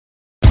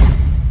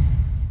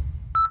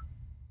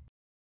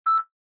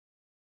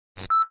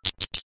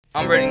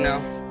I'm ready now.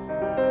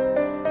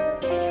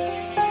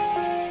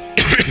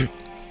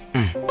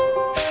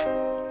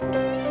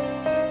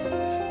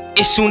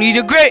 It's Suni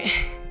the Great.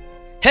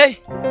 Hey.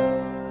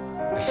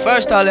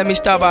 First off, let me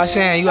start by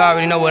saying you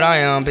already know what I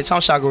am, bitch.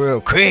 I'm shocking real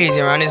crazy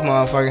around this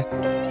motherfucker.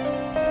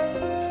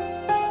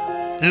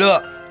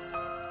 Look.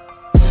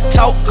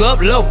 Talk up,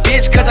 little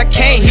bitch, cause I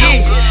can't hear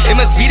you. It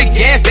must be the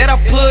gas that I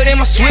put in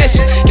my switch.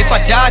 If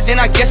I die, then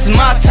I guess it's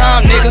my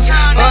time, nigga.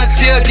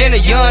 Until then,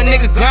 a young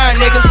nigga grind,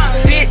 nigga.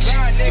 Bitch,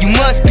 you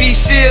must be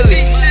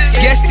silly.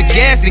 Guess the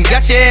gas, then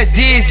got your ass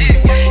dizzy.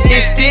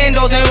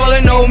 Extendos ain't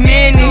rolling no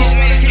minis.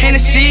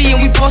 Hennessy,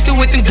 and we posted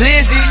with them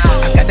glizzies.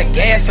 I got the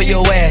gas for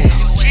your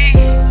ass.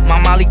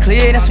 My molly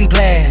clear, that's some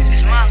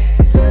glass.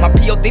 My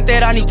P.O. think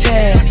that I need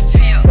tabs.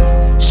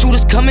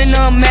 Shooters coming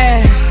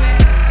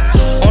unmasked.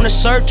 On the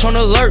search, on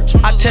alert,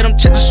 I tell them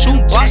check the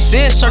shoebox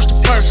and search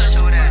the purse.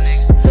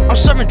 I'm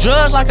serving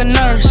drugs like a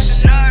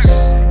nurse.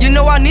 You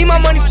know I need my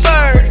money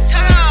first.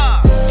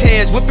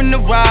 Ted's whipping the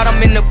ride,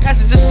 I'm in the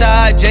passenger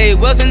side. Jay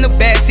Wells in the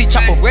backseat,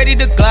 chopper ready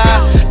to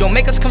glide. Don't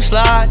make us come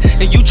slide,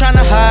 and you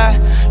tryna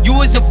hide. You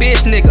was a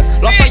bitch, nigga,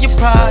 lost all your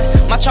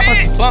pride. My choppers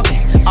be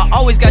bunkin', I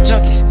always got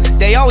junkies.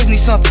 They always need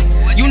something.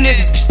 You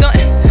niggas be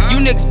stuntin', you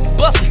niggas be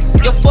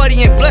buffin'. Your 40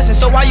 ain't blessing,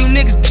 so why you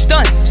niggas be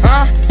stuntin',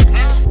 huh?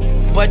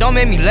 Boy, don't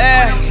make me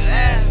laugh.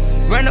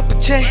 Run up a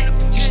check,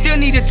 you still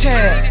need a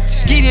tab.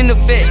 Skeet in the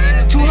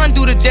vet,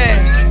 200 a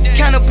day.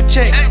 Count up a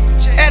check,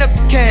 add up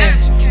the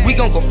cash. We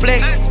gon' go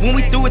flex when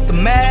we through with the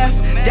math.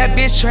 That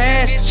bitch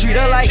trash, treat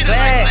her like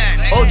glass.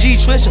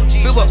 OG Twisher,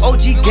 filled with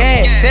OG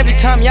gas. Every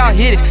time y'all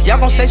hit it, y'all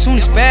gon' say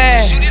Suni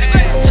spaz.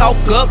 Talk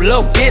up,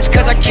 little bitch,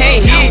 cause I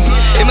can't hear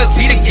you. It must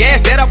be the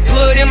gas that I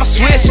put in my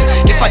switch.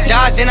 If I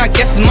die, then I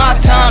guess it's my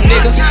time,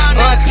 nigga.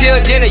 Until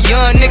then, a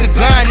young nigga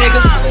grind,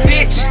 nigga.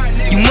 Bitch,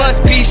 you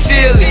must be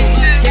silly.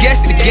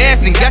 Guess the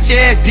gas, then got your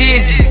ass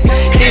dizzy.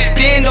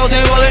 Extendos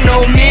ain't rolling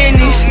no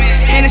minis.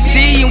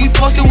 Hennessy, and we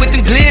posted with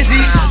them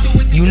glizzies.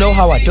 You know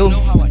how I do.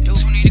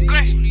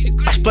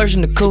 I splurge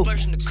in the coupe.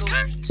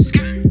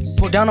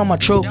 Pull down on my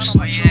troops.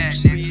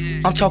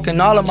 I'm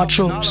talking all of my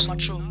troops.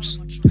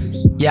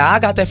 Yeah, I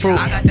got that fruit.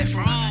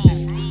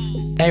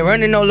 Ain't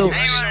running no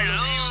loops.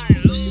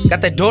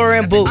 Got that door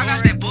and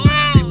boots.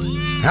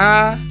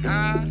 Huh?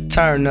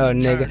 Turn up,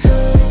 nigga.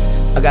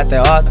 I got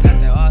that author.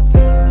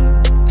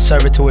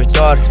 Serve it to his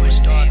daughter.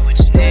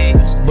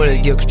 Bullets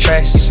give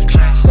contractions.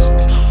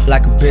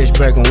 Like a bitch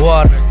breaking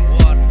water.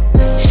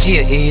 She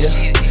a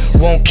eater,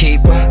 won't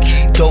keep her.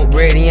 Dope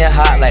ready and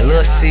hot like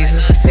Little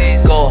Caesars.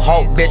 Go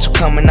Hulk, bitch, I'm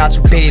coming out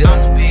your beater.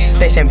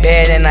 Face ain't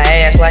bad and I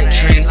ass like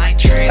trees.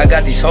 I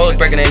got these hoes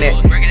breaking their neck,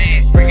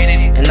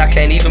 and I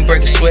can't even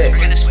break a sweat.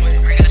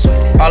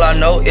 All I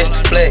know is the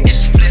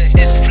flex.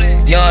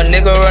 Young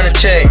nigga run a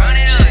check.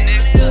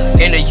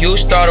 In the U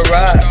start a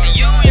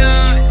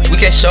ride. We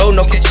can't show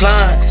no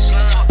compliance.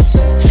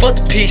 Fuck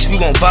the peace, we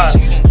won't vibe.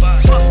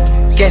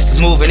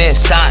 Gangsters moving in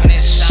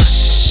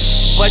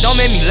silence. Boy, don't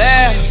make me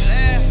laugh.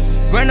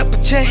 Run up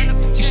a check,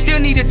 you still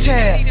need a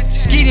tab.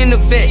 Skeet in the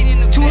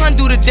vet,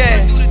 200 a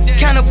day.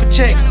 Count up a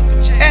check,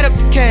 add up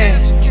the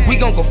cash. We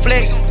gon' go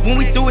flex when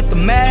we through with the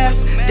math.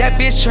 That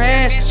bitch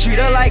trash, treat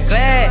her like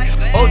glass.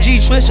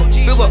 OG Twisher,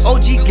 filled with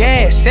OG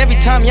gas. Every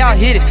time y'all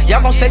hit it,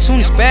 y'all gon' say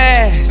Suni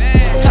spaz.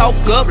 Talk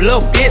up,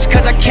 little bitch,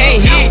 cause I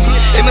can't hear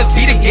you. It must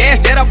be the gas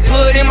that I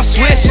put in my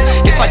switch.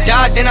 If I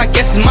die, then I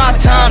guess it's my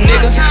time,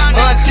 nigga.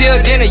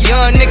 Until then, a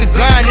young nigga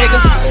grind,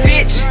 nigga.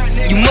 Bitch,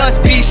 you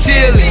must be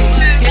silly.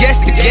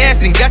 Guess the gas,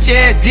 then got your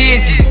ass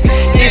dizzy.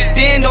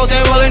 Extendos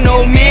ain't rolling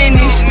no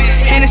minis.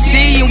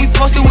 Hennessy, and we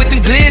posted with them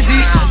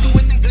glizzies.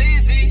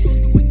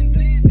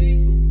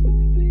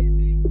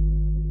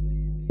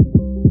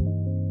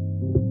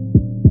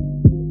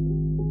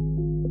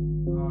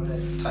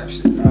 Type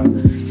shit, bro.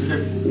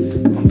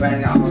 I'm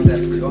banging out all that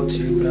free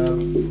OT, bro.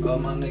 All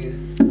my niggas,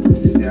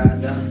 this guy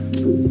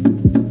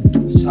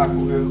done. Soccer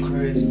real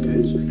crazy,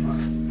 bitch.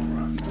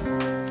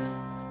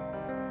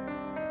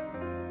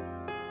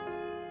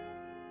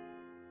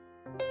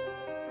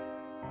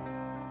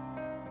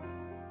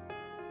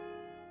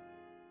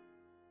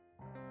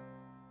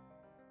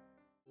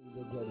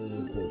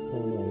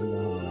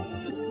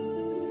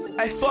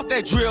 Hey, fuck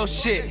that drill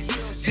shit.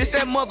 This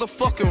that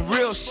motherfucking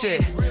real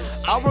shit.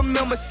 I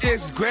remember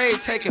 6th grade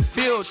taking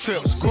field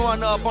trips.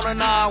 Growing up on the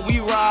 9, we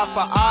ride for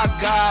our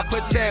God.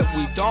 Protect,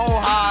 we don't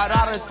hide.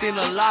 I done seen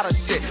a lot of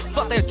shit.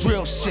 Fuck that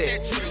drill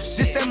shit.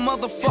 This that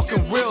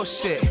motherfucking real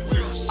shit.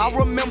 I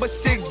remember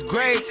 6th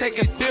grade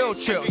taking field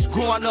trips.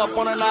 Growing up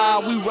on the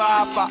 9, we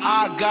ride for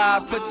our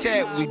guys.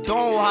 Protect, we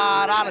don't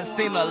hide. I done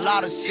seen a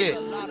lot of shit.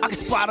 I can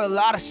spot a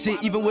lot of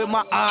shit even with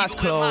my eyes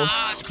closed.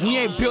 We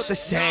ain't built the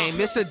same,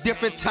 it's a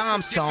different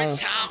time zone.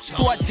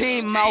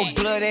 14 mouth,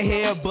 blood and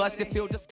hair busted, feel